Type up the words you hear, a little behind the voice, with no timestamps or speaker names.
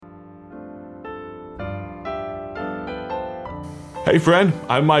Hey friend,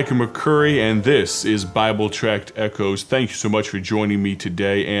 I'm Micah McCurry, and this is Bible Tract Echoes. Thank you so much for joining me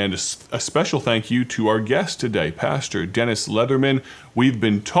today, and a special thank you to our guest today, Pastor Dennis Leatherman. We've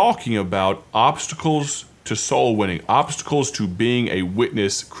been talking about obstacles to soul winning, obstacles to being a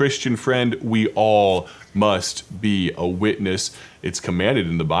witness. Christian friend, we all must be a witness. It's commanded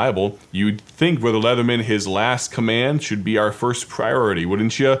in the Bible. You'd think, Brother Leatherman, his last command should be our first priority,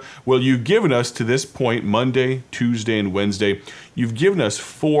 wouldn't you? Well, you've given us to this point, Monday, Tuesday, and Wednesday, you've given us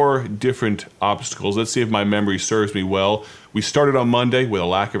 4 different obstacles. Let's see if my memory serves me well. We started on Monday with a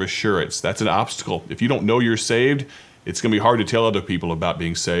lack of assurance. That's an obstacle. If you don't know you're saved, it's going to be hard to tell other people about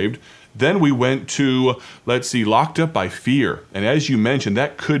being saved. Then we went to, locked up by fear. And as you mentioned,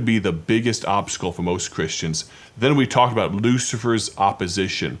 that could be the biggest obstacle for most Christians. Then we talked about Lucifer's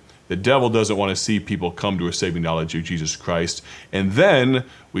opposition. The devil doesn't want to see people come to a saving knowledge of Jesus Christ. And then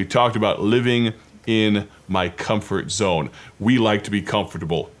we talked about living in my comfort zone. We like to be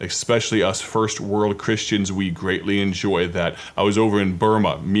comfortable, especially us first world Christians. We greatly enjoy that. I was over in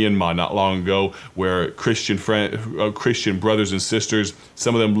Burma, Myanmar, not long ago, where Christian brothers and sisters,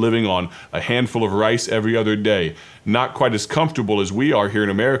 some of them living on a handful of rice every other day. Not quite as comfortable as we are here in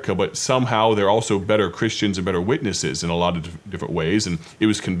America, but somehow they're also better Christians and better witnesses in a lot of different ways, and it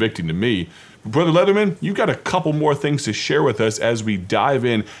was convicting to me. Brother Leatherman, you've got a couple more things to share with us as we dive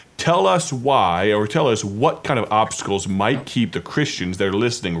in. Tell us why, or tell us what kind of obstacles might keep the Christians that are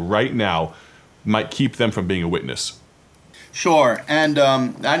listening right now, might keep them from being a witness. Sure, and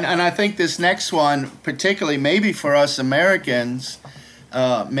I think this next one, particularly maybe for us Americans,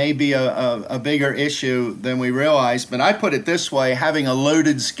 may be a bigger issue than we realize. But I put it this way: having a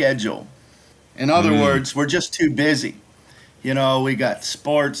loaded schedule. In other words, we're just too busy. You know, we got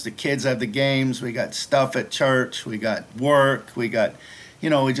sports, the kids have the games, we got stuff at church, we got work, we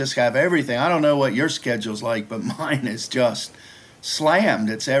just have everything. I don't know what your schedule's like, but mine is just slammed.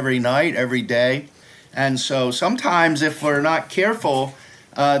 It's every night, every day. And so sometimes if we're not careful,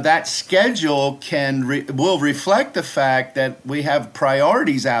 that schedule will reflect the fact that we have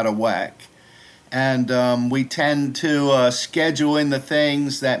priorities out of whack. And we tend to schedule in the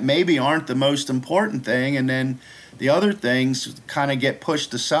things that maybe aren't the most important thing, and then the other things kind of get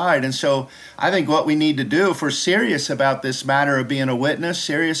pushed aside. And so I think what we need to do, if we're serious about this matter of being a witness,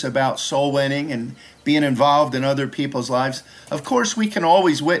 serious about soul winning and being involved in other people's lives, of course we can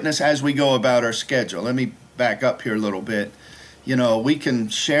always witness as we go about our schedule. Let me back up here a little bit. You know, we can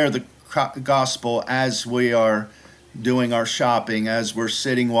share the gospel as we are doing our shopping, as we're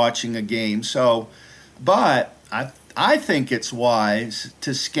sitting watching a game. But I think it's wise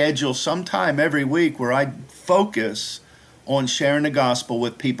to schedule some time every week where I focus on sharing the gospel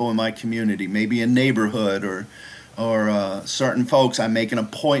with people in my community, maybe a neighborhood or certain folks. I make an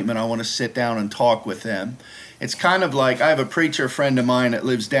appointment. I want to sit down and talk with them. It's kind of like I have a preacher friend of mine that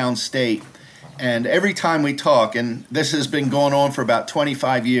lives downstate, and every time we talk, and this has been going on for about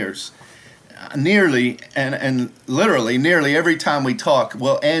 25 years, nearly and literally nearly every time we talk,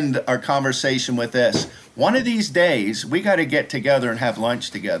 we'll end our conversation with this: one of these days, we got to get together and have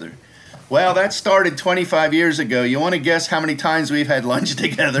lunch together. Well, that started 25 years ago. You want to guess how many times we've had lunch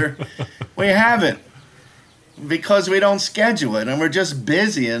together? We haven't, because we don't schedule it, and we're just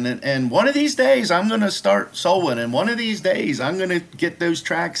busy. And one of these days, I'm going to start soul winning. And one of these days, I'm going to get those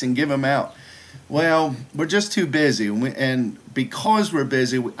tracts and give them out. Well, we're just too busy. And because we're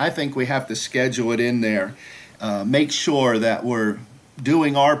busy, I think we have to schedule it in there. Make sure that we're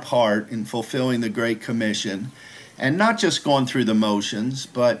doing our part in fulfilling the Great Commission, and not just going through the motions,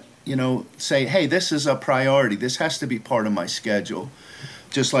 but say, hey, this is a priority. This has to be part of my schedule,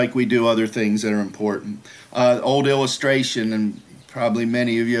 just like we do other things that are important. Old illustration, and probably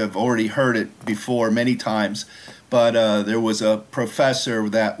many of you have already heard it before many times, but there was a professor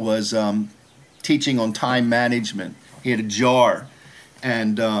that was teaching on time management. He had a jar,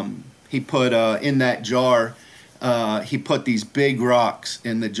 and he put in that jar, he put these big rocks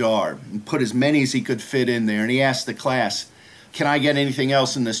in the jar and put as many as he could fit in there. And he asked the class, can I get anything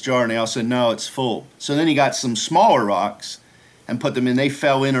else in this jar? And they all said, no, it's full. So then he got some smaller rocks and put them in. They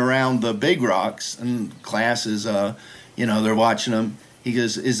fell in around the big rocks, and class is, they're watching them. He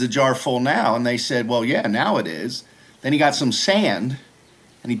goes, is the jar full now? And they said, well, yeah, now it is. Then he got some sand,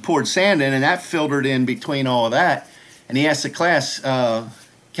 and he poured sand in, and that filtered in between all of that. And he asked the class,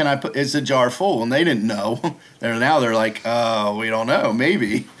 is the jar full? And they didn't know. They're like, we don't know,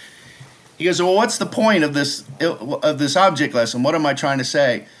 maybe. He goes, well, what's the point of this object lesson? What am I trying to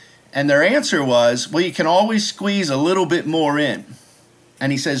say? And their answer was, well, you can always squeeze a little bit more in.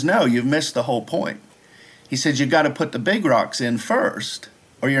 And he says, no, you've missed the whole point. He says, you've got to put the big rocks in first,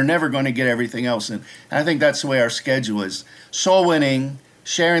 or you're never going to get everything else in. And I think that's the way our schedule is. Soul winning,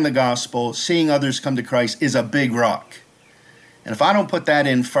 sharing the gospel, seeing others come to Christ is a big rock. And if I don't put that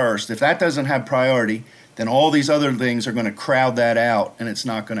in first, if that doesn't have priority, then all these other things are going to crowd that out, and it's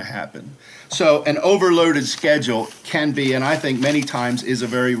not going to happen. So an overloaded schedule can be, and I think many times is a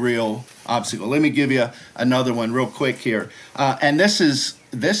very real obstacle. Let me give you another one real quick here. And this is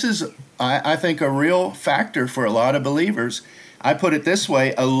I think, a real factor for a lot of believers. I put it this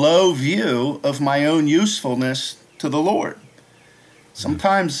way: a low view of my own usefulness to the Lord.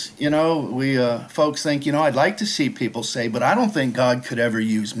 Sometimes, we folks think, I'd like to see people say, but I don't think God could ever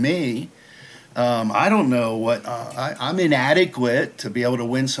use me. I don't know what, I'm inadequate to be able to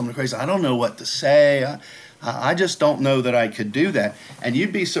win someone to Christ. I don't know what to say. I just don't know that I could do that. And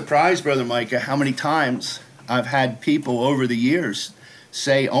you'd be surprised, Brother Micah, how many times I've had people over the years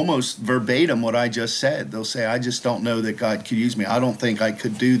say almost verbatim what I just said. They'll say, I just don't know that God could use me. I don't think I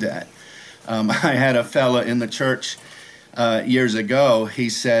could do that. I had a fella in the church years ago. He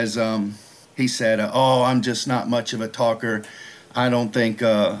said, oh, I'm just not much of a talker. I don't think,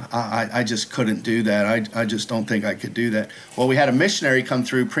 I just couldn't do that. I just don't think I could do that. Well, we had a missionary come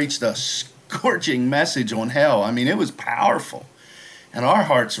through, preached a scorching message on hell. I mean, it was powerful. And our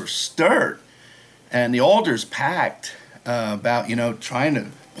hearts were stirred. And the altar's packed about, trying to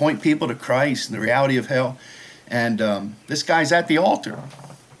point people to Christ and the reality of hell. And this guy's at the altar.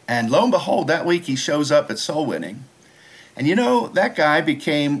 And lo and behold, that week he shows up at Soul Winning. And that guy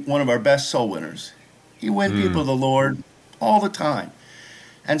became one of our best soul winners. He went people to the Lord all the time.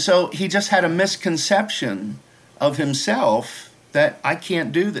 And so he just had a misconception of himself that I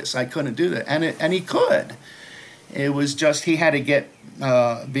can't do this. I couldn't do that. And he could. It was just he had to get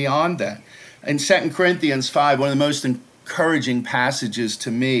beyond that. In 2 Corinthians 5, one of the most encouraging passages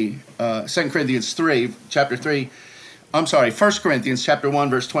to me, 2 Corinthians 3, chapter 3, 1 Corinthians chapter 1,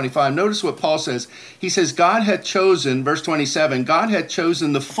 verse 25. Notice what Paul says. He says, God had chosen, verse 27, God had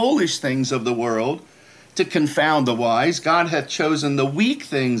chosen the foolish things of the world to confound the wise. God hath chosen the weak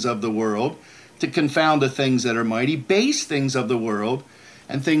things of the world to confound the things that are mighty, base things of the world,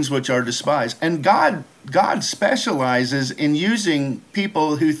 and things which are despised. And God specializes in using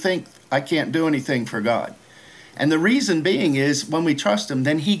people who think, I can't do anything for God. And the reason being is when we trust him,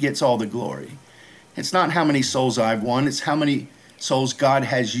 then he gets all the glory. It's not how many souls I've won, it's how many souls God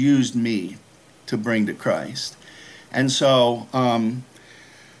has used me to bring to Christ. And so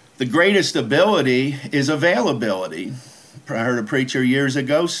the greatest ability is availability. I heard a preacher years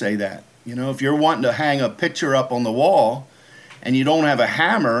ago say that. If you're wanting to hang a picture up on the wall and you don't have a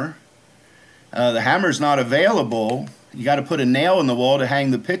hammer, the hammer's not available. You got to put a nail in the wall to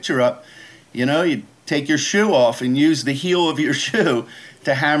hang the picture up. You take your shoe off and use the heel of your shoe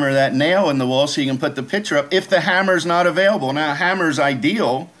to hammer that nail in the wall so you can put the picture up if the hammer's not available. Now, a hammer's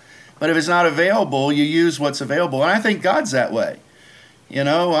ideal, but if it's not available, you use what's available. And I think God's that way.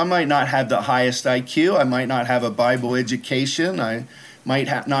 I might not have the highest IQ. I might not have a Bible education. I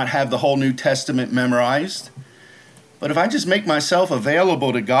might not have the whole New Testament memorized. But if I just make myself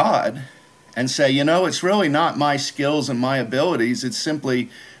available to God and say, it's really not my skills and my abilities, it's simply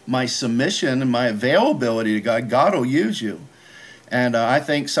my submission and my availability to God, God will use you. And I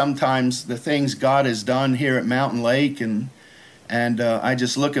think sometimes the things God has done here at Mountain Lake, and I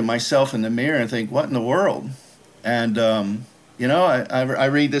just look at myself in the mirror and think, what in the world? And, I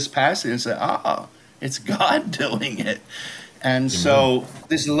read this passage and say, it's God doing it. And so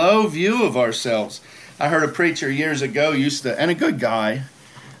this low view of ourselves. I heard a preacher years ago and a good guy,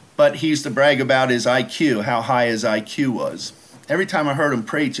 but he used to brag about his IQ, how high his IQ was. Every time I heard him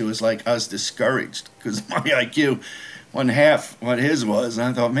preach, it was like I was discouraged because my IQ wasn't half what his was. And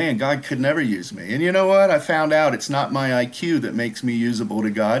I thought, man, God could never use me. And you know what? I found out it's not my IQ that makes me usable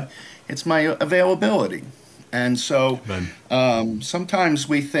to God. It's my availability. And so sometimes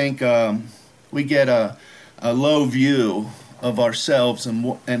we think we get a low view of ourselves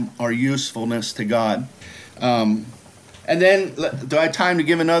and our usefulness to God. And then, do I have time to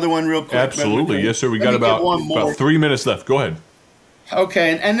give another one real quick? Absolutely. Yes, sir. We got about 3 minutes left. Go ahead.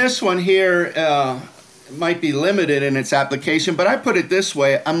 Okay. And this one here might be limited in its application, but I put it this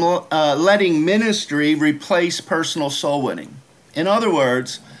way. I'm letting ministry replace personal soul winning. In other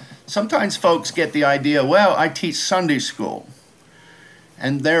words, sometimes folks get the idea, well, I teach Sunday school,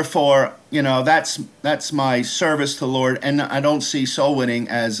 and therefore, that's my service to the Lord, and I don't see soul winning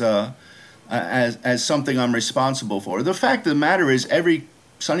as something I'm responsible for. The fact of the matter is, every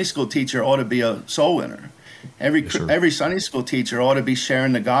Sunday school teacher ought to be a soul winner. Every Sunday school teacher ought to be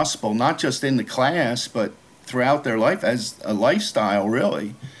sharing the gospel, not just in the class, but throughout their life as a lifestyle,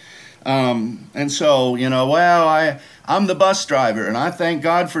 really. And so, I'm the bus driver, and I thank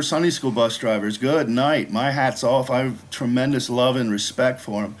God for Sunday school bus drivers. Good night. My hat's off. I have tremendous love and respect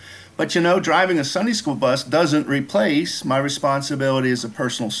for them. But you know, driving a Sunday school bus doesn't replace my responsibility as a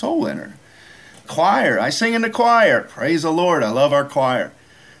personal soul winner. Choir, I sing in the choir. Praise the Lord. I love our choir.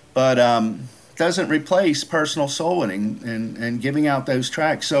 But doesn't replace personal soul winning and giving out those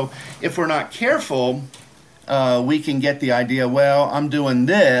tracts. So if we're not careful, we can get the idea, well, I'm doing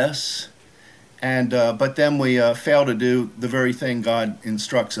this, and but then we fail to do the very thing God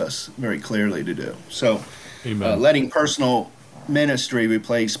instructs us very clearly to do. So letting personal ministry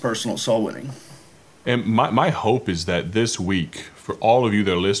replace personal soul winning. And my hope is that this week, for all of you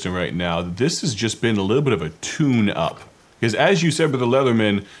that are listening right now, this has just been a little bit of a tune-up. Because as you said, Brother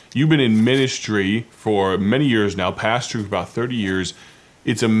Leatherman, you've been in ministry for many years now, pastoring for about 30 years.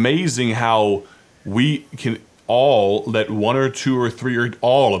 It's amazing how we can all let one or two or three or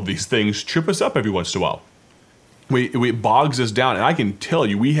all of these things trip us up every once in a while. It bogs us down. And I can tell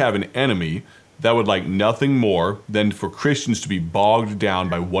you, we have an enemy that would like nothing more than for Christians to be bogged down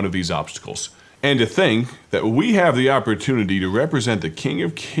by one of these obstacles. And to think that we have the opportunity to represent the King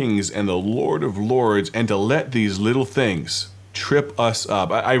of Kings and the Lord of Lords, and to let these little things trip us up.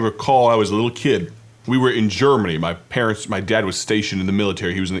 I recall I was a little kid. We were in Germany. My dad was stationed in the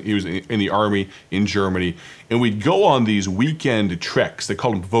military. He was in the army in Germany. And we'd go on these weekend treks. They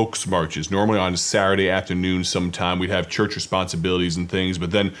call them Volksmarches. Normally on Saturday afternoon sometime. We'd have church responsibilities and things,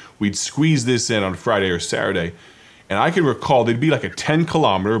 but then we'd squeeze this in on Friday or Saturday. And I can recall there'd be like a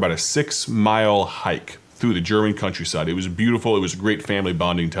 10-kilometer, about a 6-mile hike through the German countryside. It was beautiful. It was a great family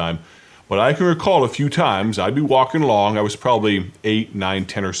bonding time. But I can recall a few times I'd be walking along. I was probably 8, 9,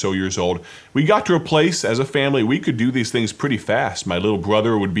 10 or so years old. We got to a place as a family, we could do these things pretty fast. My little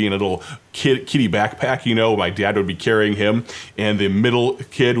brother would be in a little kitty backpack, you know. My dad would be carrying him. And the middle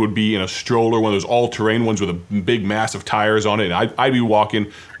kid would be in a stroller, one of those all-terrain ones with a big, massive tires on it. And I'd be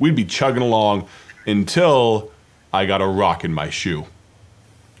walking. We'd be chugging along until I got a rock in my shoe.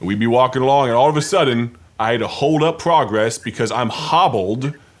 We'd be walking along, and all of a sudden, I had to hold up progress because I'm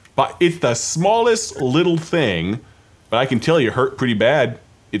hobbled. But it's the smallest little thing, but I can tell you it hurt pretty bad.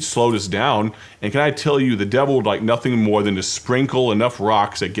 It slowed us down. And can I tell you, the devil would like nothing more than to sprinkle enough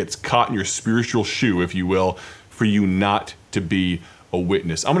rocks that gets caught in your spiritual shoe, if you will, for you not to be a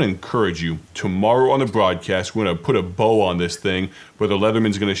witness. I'm going to encourage you, tomorrow on the broadcast, we're going to put a bow on this thing. Brother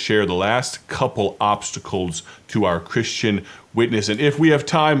Leatherman's going to share the last couple obstacles to our Christian witness. And if we have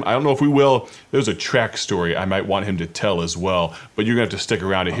time, I don't know if we will, there's a track story I might want him to tell as well. But you're going to have to stick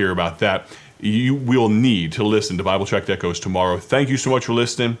around to hear about that. You will need to listen to Bible Tract Echoes tomorrow. Thank you so much for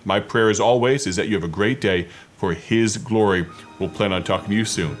listening. My prayer, as always, is that you have a great day for His glory. We'll plan on talking to you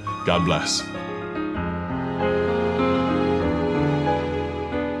soon. God bless.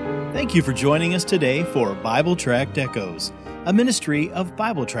 Thank you for joining us today for Bible Tract Echoes, a ministry of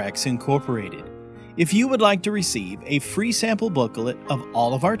Bible Tracts Incorporated. If you would like to receive a free sample booklet of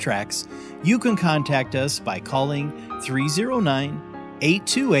all of our tracts, you can contact us by calling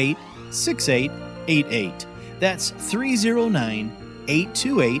 309-828-6888. That's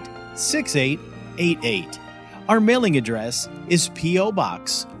 309-828-6888. Our mailing address is P.O.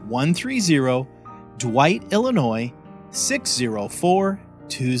 Box 130, Dwight, Illinois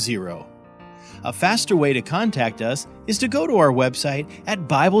 60420. A faster way to contact us is to go to our website at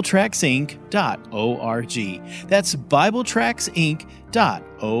BibleTractsInc.org. That's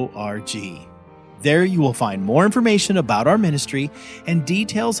BibleTractsInc.org. There you will find more information about our ministry and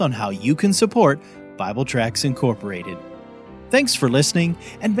details on how you can support Bible Tracts Incorporated. Thanks for listening,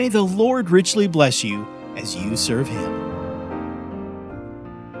 and may the Lord richly bless you as you serve Him.